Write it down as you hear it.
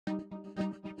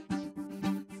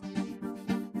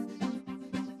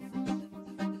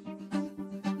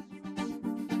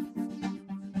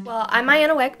Well, I'm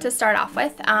Mayanna Wick to start off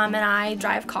with, and I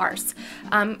drive cars.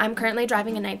 I'm currently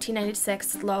driving a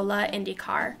 1996 Lola Indy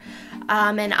car,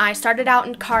 and I started out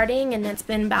in karting, and it's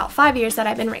been about 5 years that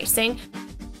I've been racing.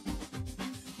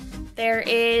 There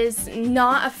is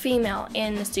not a female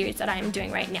in the series that I'm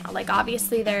doing right now. Like,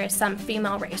 obviously there is some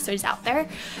female racers out there,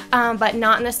 but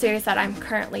not in the series that I'm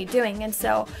currently doing. And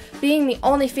so being the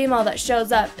only female that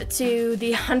shows up to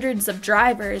the hundreds of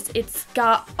drivers, it's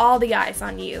got all the eyes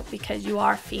on you because you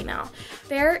are female.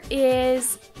 There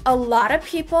is a lot of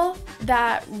people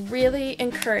that really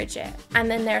encourage it, and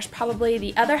then there's probably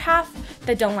the other half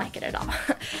that don't like it at all.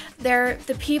 They're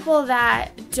the people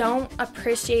that don't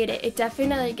appreciate it. It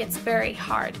definitely gets very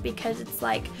hard because it's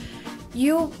like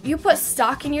you put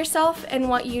stock in yourself and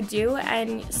what you do,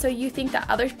 and so you think that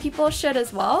other people should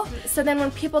as well. So then when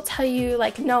people tell you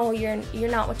like, no, you're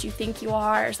not what you think you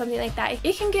are, or something like that,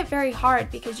 it can get very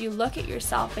hard because you look at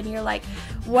yourself and you're like,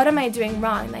 what am I doing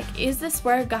wrong? Like, is this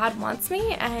where God wants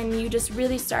me? And you just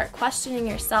really start questioning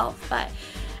yourself. But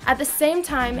at the same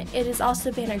time, it has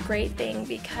also been a great thing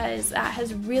because that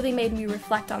has really made me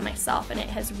reflect on myself, and it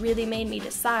has really made me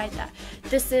decide that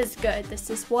this is good,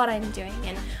 this is what I'm doing,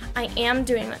 and I am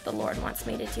doing what the Lord wants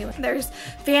me to do. There's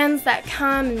fans that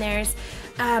come, and there's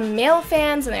male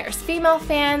fans and there's female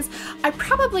fans. I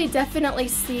probably definitely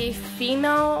see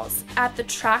females at the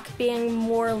track being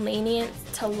more lenient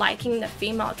to liking the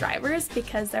female drivers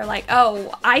because they're like,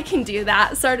 oh, I can do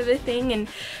that sort of a thing,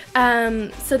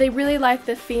 and so they really like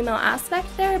the female aspect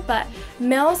there. But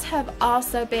males have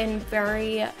also been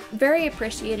very, very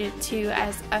appreciated too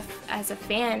as a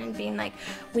fan, and being like,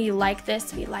 we like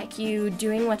this, we like you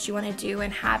doing what you want to do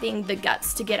and having the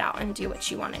guts to get out and do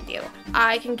what you want to do.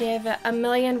 I can give a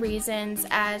million reasons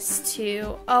as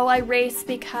to, oh, I race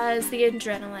because the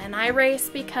adrenaline, I race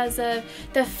because of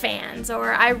the fans,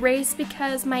 or I race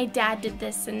because my dad did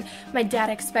this and my dad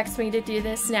expects me to do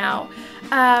this now.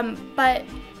 But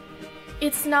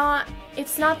it's not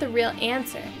the real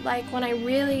answer. Like, when I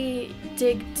really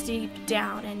dig deep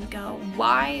down and go,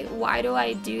 why do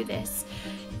I do this?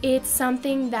 It's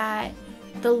something that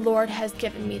the Lord has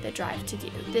given me the drive to do.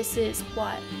 This is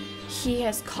what He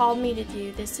has called me to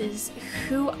do. This is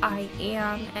who I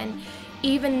am. And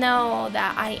even though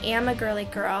that I am a girly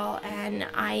girl and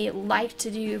I like to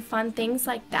do fun things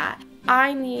like that,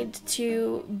 I need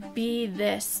to be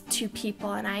this to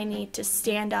people, and I need to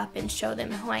stand up and show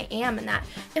them who I am, and that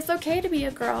it's okay to be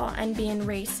a girl and be in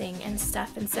racing and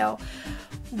stuff. And so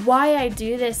why I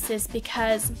do this is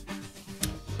because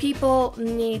people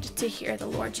need to hear the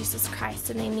Lord Jesus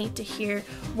Christ, and they need to hear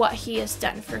what He has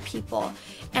done for people.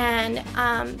 And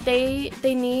they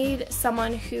need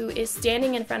someone who is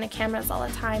standing in front of cameras all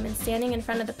the time and standing in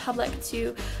front of the public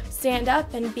to stand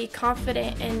up and be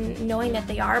confident in knowing that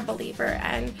they are a believer,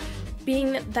 and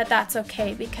being that that's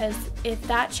okay, because if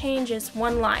that changes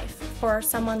one life for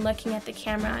someone looking at the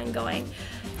camera and going,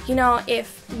 you know,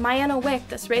 if Mayanna Wick,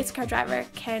 this race car driver,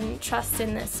 can trust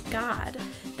in this God,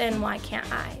 then why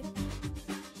can't I?